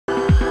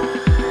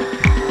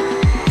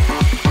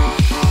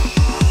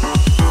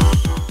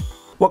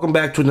Welcome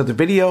back to another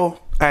video.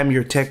 I'm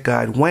your tech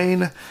guide,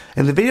 Wayne.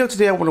 In the video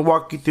today, I want to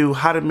walk you through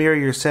how to mirror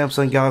your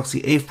Samsung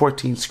Galaxy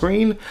A14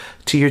 screen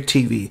to your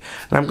TV.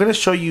 And I'm going to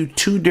show you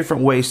two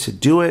different ways to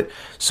do it.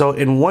 So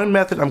in one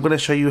method, I'm going to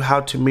show you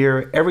how to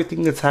mirror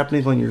everything that's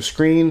happening on your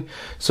screen.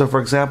 So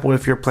for example,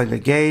 if you're playing a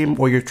game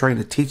or you're trying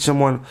to teach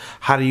someone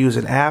how to use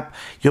an app,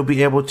 you'll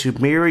be able to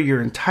mirror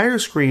your entire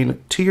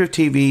screen to your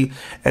TV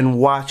and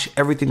watch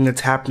everything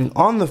that's happening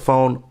on the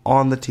phone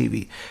on the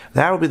TV.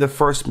 That will be the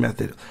first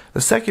method.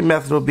 The second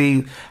method will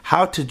be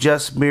how to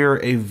just mirror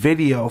a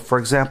video. For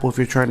example, if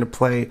you're trying to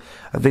play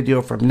a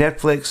video from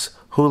Netflix,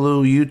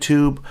 Hulu,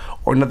 YouTube,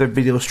 or another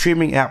video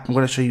streaming app, I'm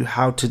going to show you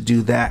how to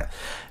do that.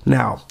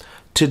 Now,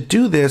 to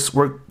do this,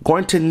 we're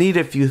going to need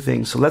a few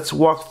things. So let's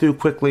walk through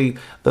quickly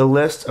the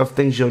list of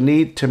things you'll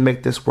need to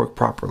make this work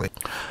properly.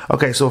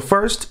 Okay, so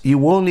first, you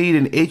will need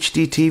an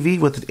HD TV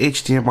with an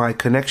HDMI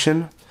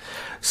connection.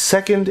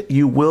 Second,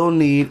 you will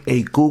need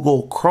a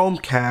Google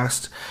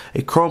Chromecast.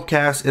 A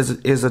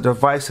Chromecast is a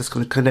device that's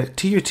going to connect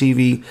to your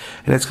TV,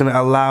 and it's going to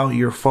allow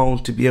your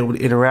phone to be able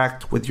to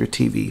interact with your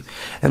TV.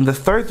 And the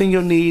third thing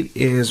you'll need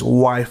is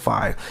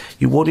Wi-Fi.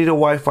 You will need a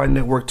Wi-Fi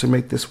network to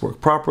make this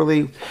work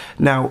properly.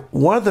 Now,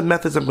 one of the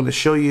methods I'm going to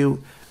show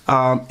you,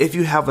 if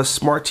you have a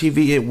smart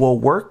TV, it will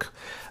work.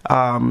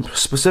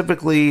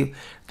 Specifically,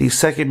 the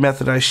second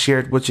method I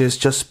shared, which is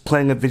just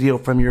playing a video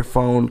from your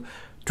phone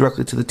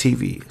directly to the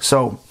TV.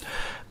 So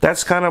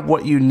that's kind of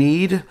what you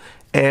need.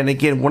 And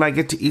again, when I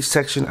get to each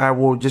section, I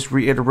will just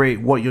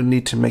reiterate what you'll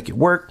need to make it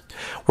work.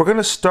 We're going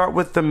to start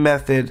with the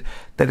method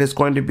that is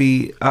going to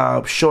be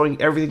showing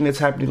everything that's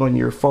happening on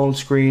your phone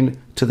screen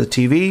to the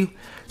TV.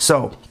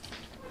 So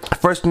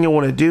first thing you'll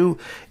want to do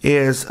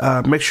is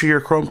make sure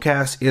your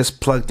Chromecast is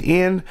plugged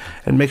in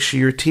and make sure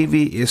your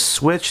TV is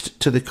switched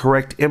to the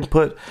correct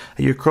input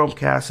that your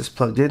Chromecast is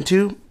plugged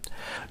into.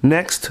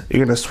 Next,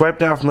 you're going to swipe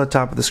down from the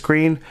top of the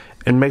screen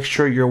and make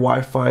sure your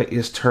Wi-Fi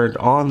is turned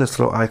on, this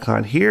little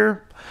icon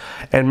here,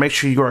 and make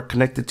sure you are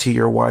connected to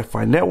your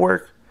Wi-Fi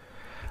network.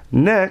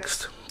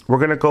 Next, we're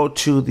going to go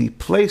to the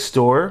Play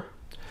Store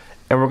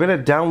and we're going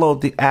to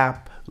download the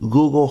app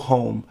Google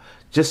Home.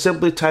 Just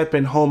simply type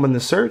in Home in the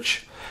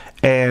search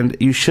and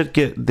you should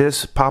get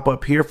this pop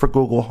up here for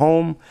Google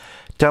Home.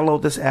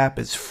 Download this app,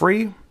 it's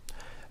free,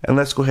 and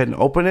let's go ahead and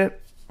open it.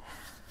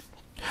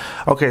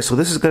 Okay, so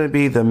this is going to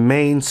be the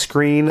main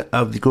screen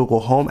of the Google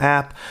Home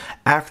app.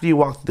 After you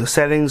walk through the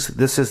settings,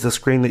 this is the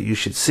screen that you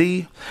should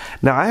see.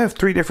 Now, I have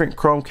three different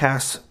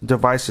Chromecast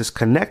devices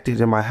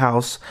connected in my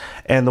house,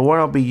 and the one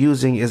I'll be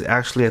using is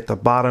actually at the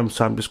bottom,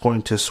 so I'm just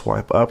going to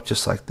swipe up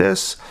just like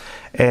this.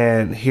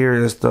 And here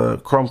is the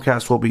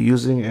Chromecast we'll be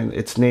using, and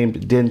it's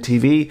named Den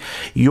TV.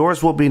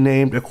 Yours will be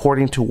named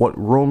according to what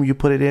room you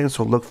put it in,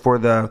 so look for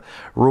the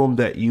room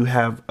that you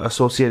have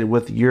associated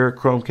with your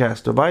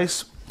Chromecast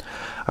device.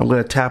 I'm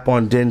going to tap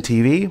on Den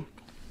TV.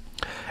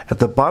 At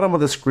the bottom of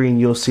the screen,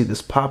 you'll see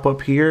this pop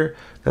up here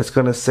that's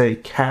going to say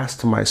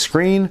Cast My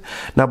Screen.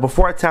 Now,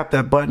 before I tap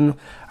that button,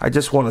 I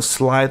just want to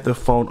slide the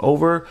phone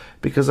over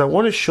because I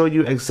want to show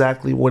you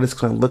exactly what it's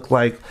going to look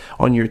like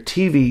on your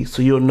TV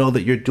so you'll know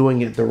that you're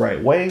doing it the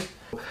right way.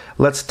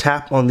 Let's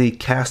tap on the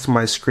Cast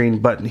My Screen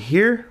button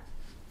here.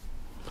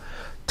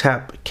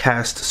 Tap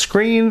Cast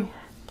Screen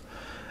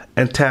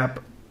and tap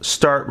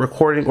Start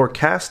Recording or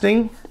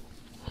Casting.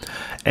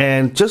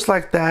 And just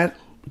like that,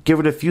 give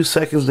it a few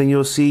seconds, then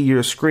you'll see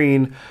your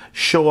screen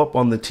show up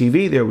on the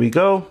TV. There we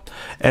go.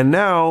 And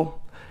now,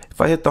 if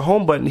I hit the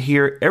home button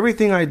here,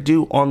 everything I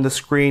do on the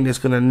screen is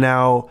going to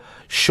now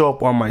show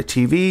up on my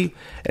TV.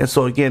 And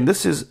so again,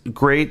 this is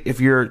great if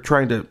you're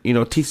trying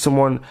to, teach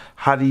someone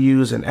how to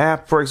use an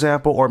app, for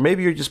example, or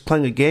maybe you're just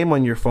playing a game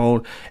on your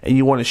phone and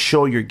you want to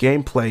show your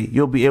gameplay.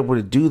 You'll be able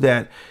to do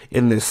that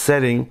in this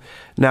setting.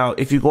 Now,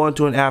 if you go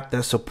into an app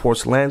that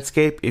supports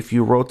landscape, if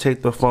you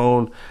rotate the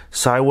phone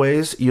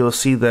sideways, you'll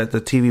see that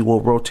the TV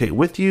will rotate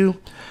with you.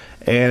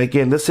 And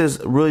again, this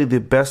is really the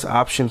best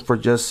option for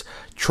just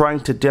trying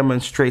to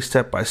demonstrate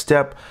step by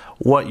step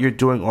what you're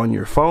doing on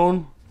your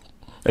phone.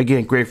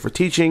 Again, great for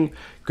teaching,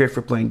 great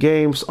for playing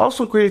games.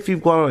 Also great if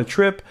you've gone on a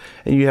trip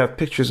and you have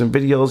pictures and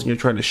videos and you're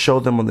trying to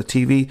show them on the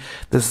TV.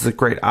 This is a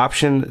great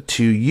option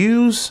to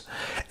use.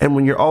 And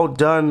when you're all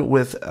done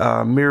with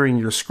mirroring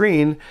your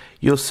screen,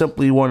 you'll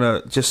simply want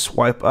to just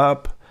swipe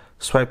up,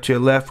 swipe to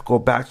your left, go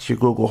back to your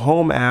Google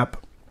Home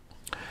app,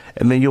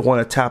 and then you'll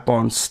want to tap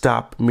on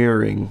Stop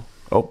Mirroring.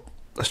 Oh,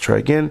 let's try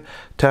again.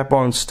 Tap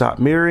on Stop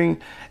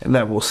Mirroring, and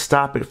that will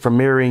stop it from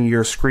mirroring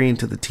your screen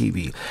to the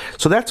TV.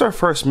 So that's our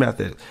first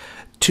method.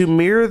 To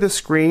mirror the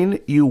screen,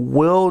 you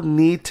will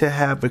need to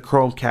have a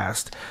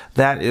Chromecast.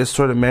 That is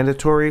sort of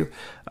mandatory.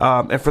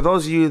 And for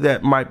those of you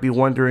that might be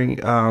wondering,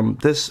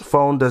 this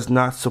phone does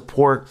not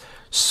support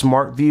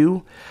Smart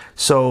View.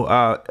 So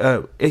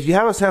if you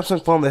have a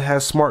Samsung phone that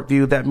has Smart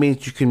View, that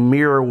means you can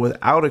mirror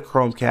without a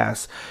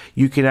Chromecast.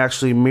 You can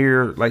actually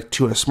mirror like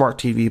to a smart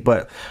TV,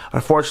 but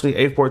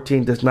unfortunately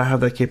A14 does not have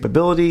that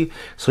capability.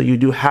 So you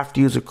do have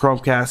to use a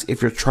Chromecast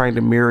if you're trying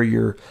to mirror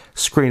your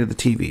screen of the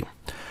TV.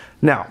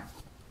 Now,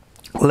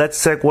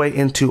 let's segue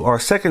into our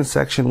second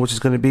section, which is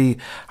going to be,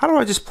 how do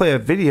I just play a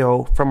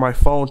video from my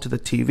phone to the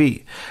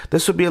TV?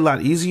 This would be a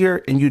lot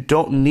easier, and you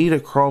don't need a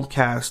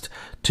Chromecast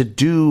to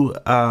do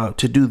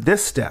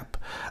this step.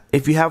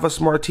 If you have a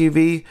smart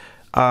TV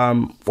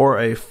or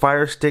a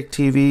Fire Stick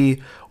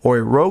TV or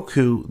a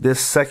Roku, this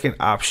second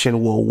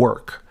option will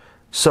work.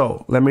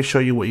 So let me show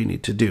you what you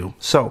need to do.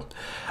 So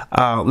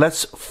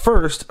let's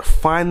first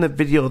find the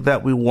video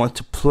that we want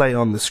to play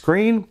on the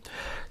screen.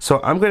 So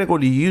I'm going to go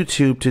to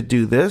YouTube to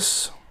do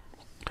this.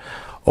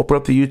 Open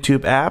up the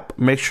YouTube app.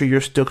 Make sure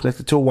you're still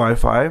connected to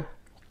Wi-Fi.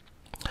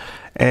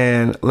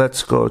 And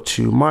let's go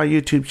to my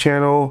YouTube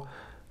channel.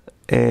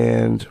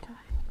 And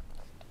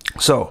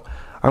so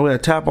I'm going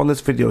to tap on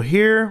this video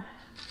here.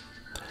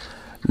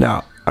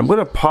 Now I'm going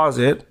to pause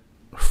it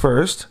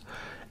first.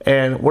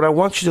 And what I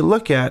want you to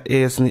look at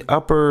is in the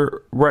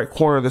upper right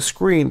corner of the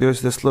screen,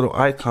 there's this little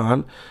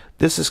icon.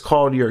 This is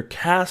called your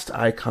cast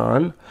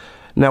icon.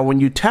 Now, when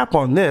you tap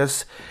on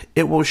this,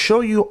 it will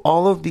show you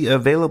all of the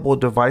available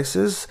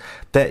devices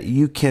that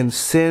you can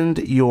send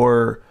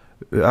your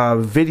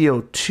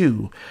video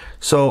to.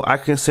 So I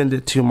can send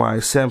it to my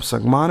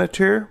Samsung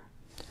monitor.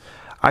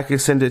 I can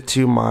send it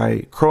to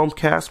my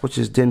Chromecast, which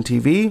is Den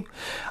TV.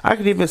 I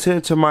can even send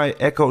it to my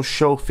Echo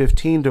Show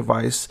 15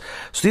 device.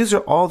 So these are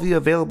all the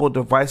available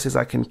devices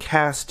I can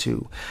cast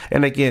to.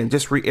 And again,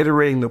 just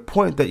reiterating the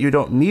point that you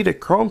don't need a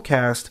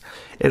Chromecast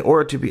in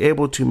order to be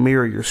able to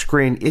mirror your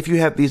screen if you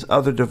have these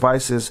other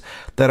devices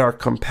that are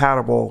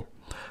compatible.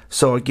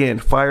 So again,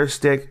 Fire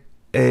Stick,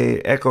 a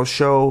Echo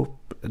Show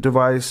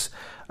device,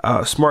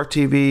 smart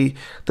TV.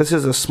 This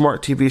is a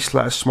smart TV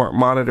 / smart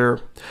monitor.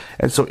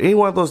 And so any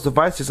one of those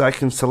devices, I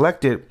can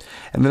select it,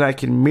 and then I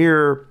can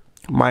mirror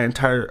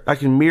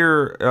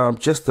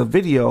just the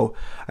video.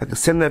 I can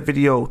send that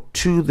video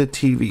to the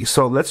TV.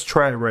 So let's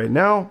try it right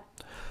now.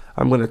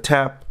 I'm going to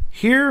tap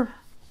here.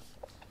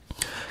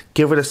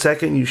 Give it a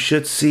second. You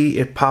should see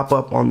it pop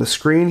up on the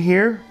screen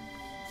here.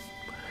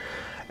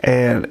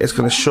 And it's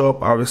going to show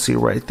up obviously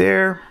right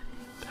there.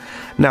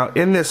 Now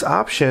in this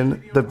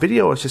option, the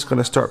video is just going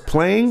to start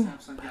playing,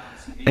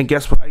 and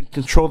guess what? I can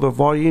control the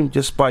volume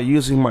just by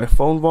using my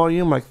phone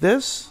volume like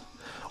this,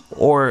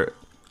 or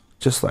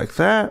just like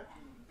that.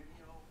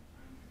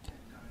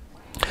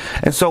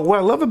 And so what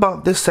I love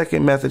about this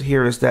second method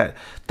here is that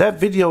that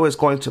video is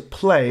going to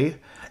play,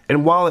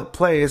 and while it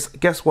plays,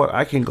 guess what?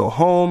 I can go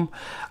home,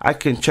 I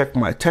can check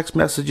my text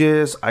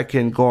messages, I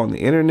can go on the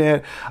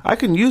internet, I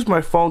can use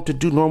my phone to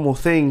do normal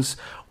things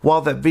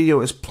while that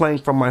video is playing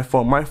from my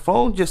phone. My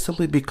phone just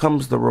simply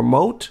becomes the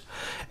remote,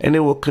 and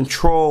it will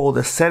control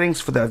the settings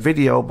for that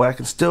video, but I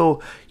can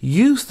still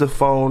use the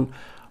phone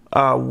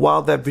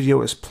while that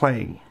video is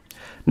playing.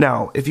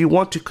 Now, if you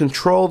want to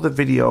control the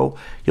video,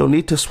 you'll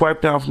need to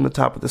swipe down from the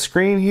top of the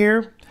screen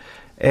here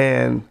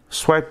and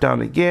swipe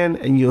down again,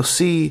 and you'll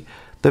see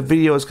the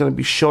video is going to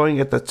be showing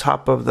at the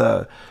top of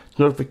the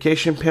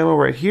notification panel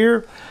right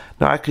here.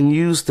 Now I can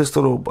use this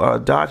little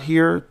dot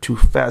here to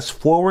fast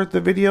forward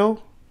the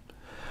video.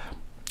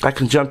 I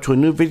can jump to a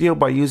new video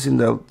by using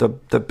the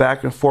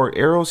back and forward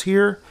arrows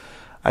here.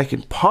 I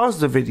can pause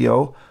the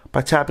video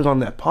by tapping on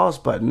that pause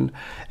button,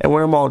 and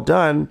when I'm all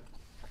done,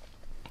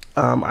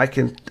 I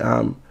can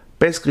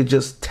basically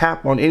just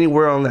tap on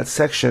anywhere on that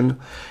section,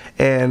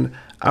 and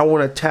I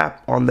want to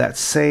tap on that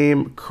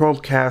same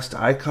Chromecast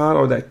icon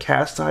or that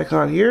cast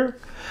icon here,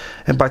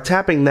 and by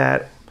tapping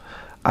that,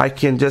 I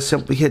can just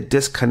simply hit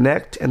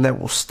disconnect, and that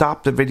will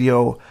stop the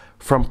video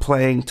from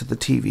playing to the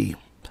TV.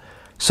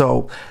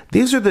 So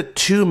these are the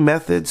two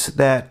methods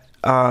that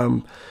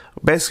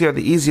basically are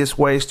the easiest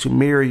ways to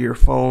mirror your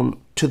phone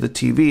to the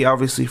TV.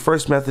 Obviously,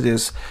 first method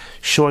is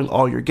showing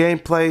all your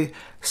gameplay.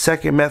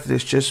 Second method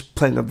is just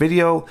playing a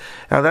video.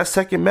 Now that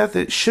second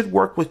method should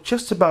work with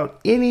just about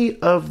any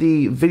of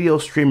the video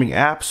streaming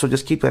apps, so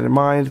just keep that in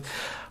mind.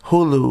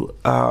 Hulu,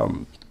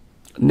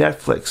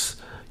 Netflix,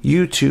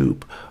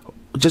 YouTube,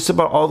 just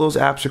about all those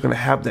apps are going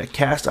to have that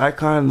cast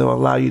icon, and they'll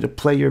allow you to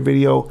play your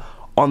video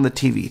on the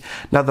TV.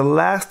 Now the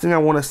last thing I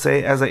want to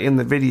say as I end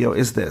the video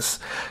is this.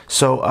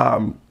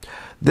 So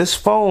this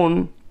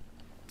phone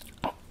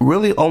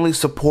really only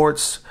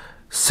supports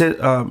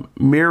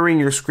mirroring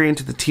your screen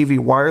to the TV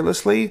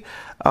wirelessly.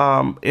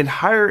 In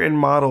higher end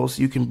models,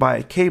 you can buy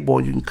a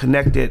cable, you can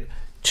connect it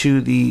to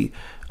the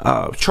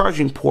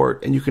charging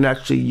port, and you can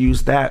actually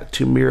use that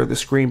to mirror the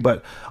screen.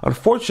 But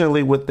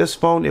unfortunately with this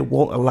phone, it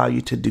won't allow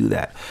you to do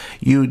that.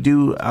 You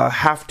do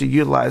have to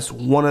utilize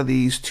one of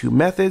these two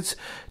methods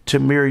to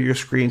mirror your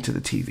screen to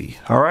the TV.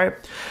 All right.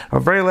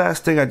 Our very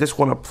last thing, I just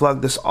want to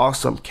plug this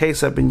awesome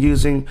case I've been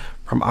using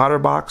from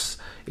OtterBox.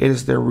 It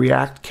is their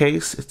React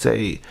case. It's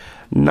a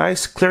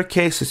nice clear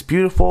case. It's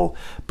beautiful,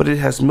 but it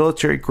has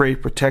military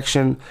grade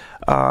protection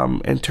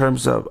in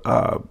terms of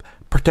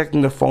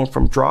protecting the phone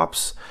from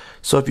drops.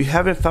 So if you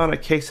haven't found a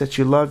case that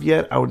you love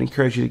yet, I would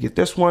encourage you to get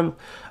this one.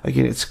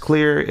 Again, it's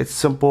clear, it's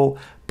simple,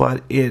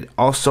 but it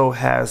also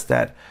has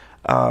that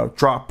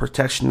drop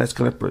protection that's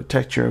going to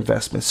protect your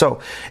investment. So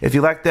if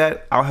you like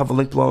that, I'll have a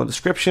link below in the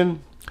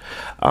description.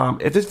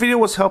 If this video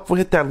was helpful,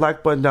 hit that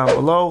like button down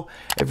below.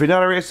 If you're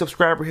not already a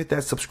subscriber, hit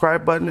that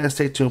subscribe button and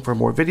stay tuned for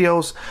more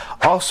videos.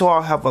 Also,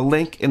 I'll have a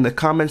link in the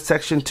comment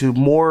section to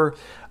more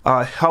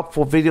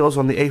helpful videos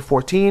on the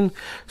A14.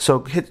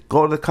 So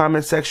go to the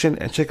comment section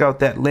and check out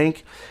that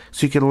link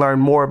so you can learn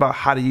more about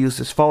how to use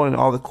this phone and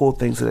all the cool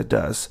things that it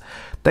does.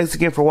 Thanks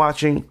again for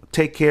watching.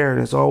 Take care,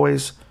 and as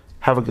always,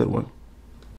 have a good one.